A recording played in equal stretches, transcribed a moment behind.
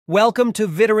Welcome to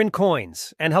Veteran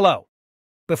Coins, and hello.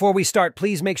 Before we start,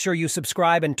 please make sure you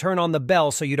subscribe and turn on the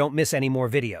bell so you don't miss any more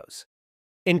videos.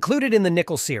 Included in the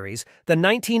nickel series, the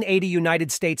 1980 United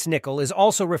States nickel is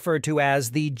also referred to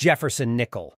as the Jefferson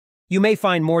nickel. You may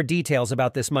find more details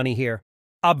about this money here.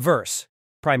 Obverse,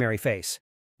 primary face.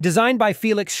 Designed by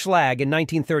Felix Schlag in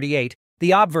 1938,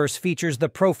 the obverse features the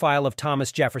profile of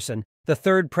Thomas Jefferson, the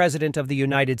third president of the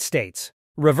United States.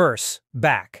 Reverse,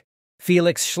 back.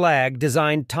 Felix Schlag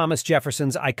designed Thomas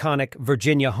Jefferson's iconic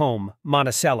Virginia home,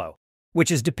 Monticello, which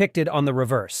is depicted on the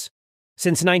reverse.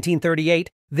 Since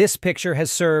 1938, this picture has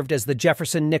served as the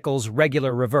Jefferson nickel's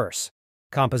regular reverse.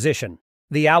 Composition.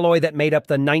 The alloy that made up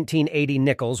the 1980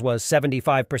 nickels was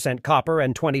 75% copper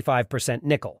and 25%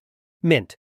 nickel.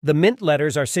 Mint. The mint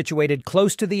letters are situated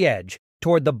close to the edge,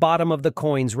 toward the bottom of the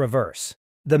coin's reverse.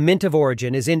 The mint of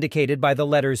origin is indicated by the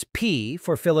letters P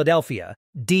for Philadelphia,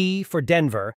 D for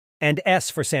Denver, and S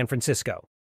for San Francisco.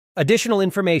 Additional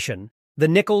information: the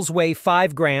nickels weigh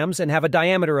 5 grams and have a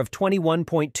diameter of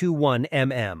 21.21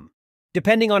 mm.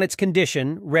 Depending on its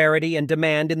condition, rarity, and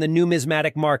demand in the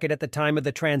numismatic market at the time of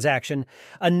the transaction,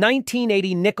 a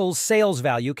 1980 nickel's sales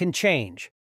value can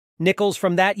change. Nickels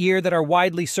from that year that are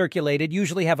widely circulated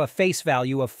usually have a face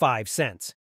value of 5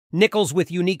 cents. Nickels with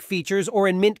unique features or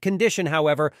in mint condition,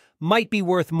 however, might be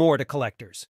worth more to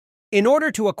collectors. In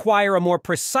order to acquire a more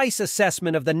precise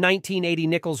assessment of the 1980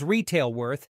 nickel's retail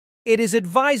worth, it is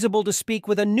advisable to speak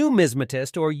with a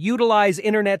numismatist or utilize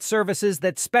internet services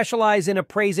that specialize in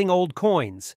appraising old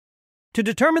coins. To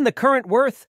determine the current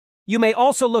worth, you may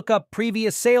also look up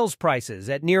previous sales prices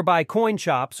at nearby coin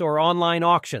shops or online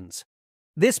auctions.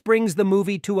 This brings the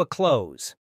movie to a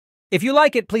close. If you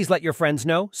like it, please let your friends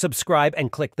know, subscribe,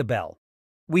 and click the bell.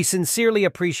 We sincerely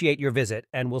appreciate your visit,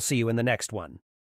 and we'll see you in the next one.